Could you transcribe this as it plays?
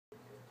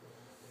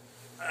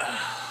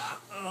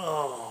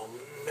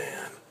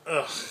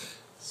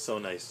So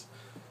nice.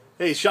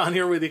 Hey, Sean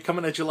here with you,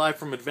 coming at you live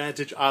from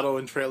Advantage Auto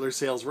and Trailer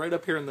Sales right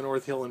up here in the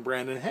North Hill in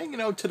Brandon, hanging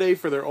out today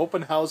for their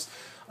open house.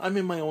 I'm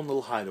in my own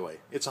little hideaway.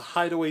 It's a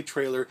hideaway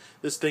trailer.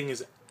 This thing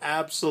is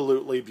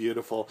absolutely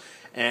beautiful,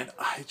 and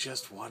I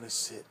just want to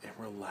sit and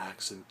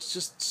relax and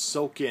just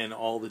soak in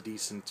all the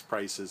decent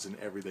prices and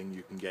everything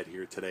you can get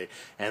here today.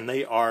 And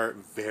they are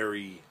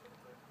very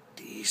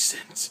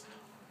decent.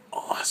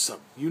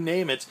 Awesome. You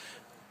name it.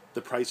 The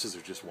prices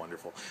are just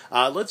wonderful.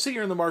 Let's say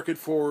you're in the market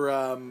for,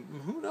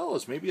 who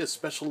knows, maybe a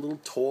special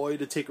little toy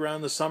to take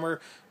around the summer.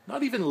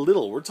 Not even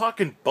little. We're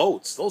talking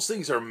boats. Those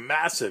things are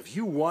massive.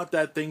 You want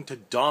that thing to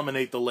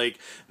dominate the lake.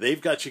 They've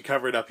got you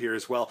covered up here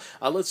as well.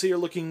 Let's say you're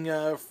looking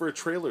for a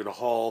trailer to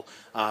haul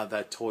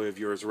that toy of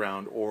yours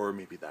around, or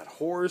maybe that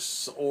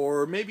horse,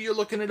 or maybe you're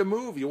looking at a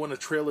move. You want a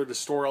trailer to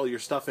store all your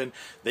stuff in.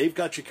 They've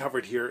got you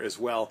covered here, as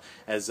well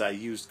as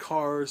used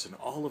cars and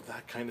all of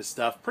that kind of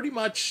stuff. Pretty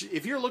much,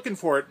 if you're looking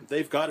for it,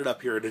 they've got it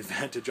up here at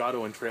Advantage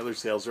Auto and Trailer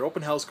Sales. Their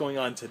open house going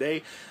on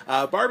today.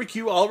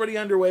 Barbecue already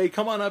underway.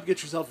 Come on up,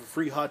 get yourself a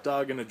free hot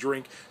dog and a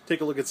drink.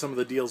 Take a look at some of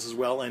the deals as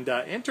well, and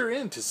enter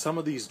into some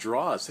of these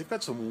draws. They've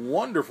got some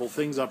wonderful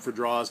things up for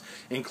draws,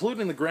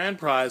 including the grand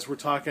prize. We're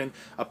talking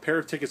a pair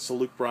of tickets to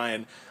Luke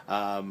Bryan.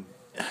 I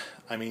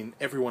mean,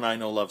 everyone I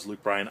know loves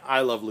Luke Bryan.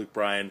 I love Luke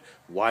Bryan.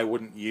 Why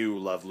wouldn't you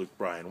love Luke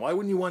Bryan? Why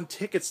wouldn't you want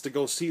tickets to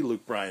go see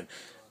Luke Bryan?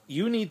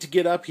 You need to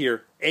get up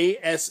here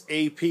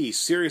ASAP.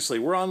 Seriously,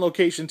 we're on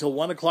location till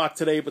 1 o'clock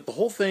today, but the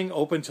whole thing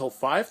open till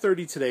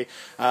 5:30 today.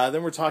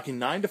 Then we're talking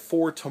 9 to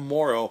 4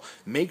 tomorrow.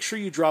 Make sure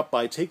you drop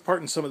by, take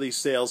part in some of these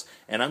sales,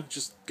 and I'm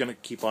just going to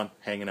keep on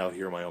hanging out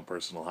here in my own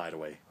personal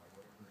hideaway.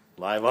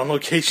 Live on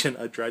location.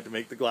 I tried to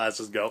make the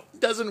glasses go.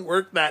 Doesn't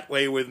work that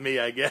way with me,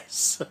 I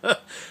guess.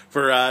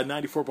 For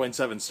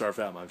 94.7 Star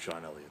FM, I'm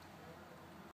Sean Elliott.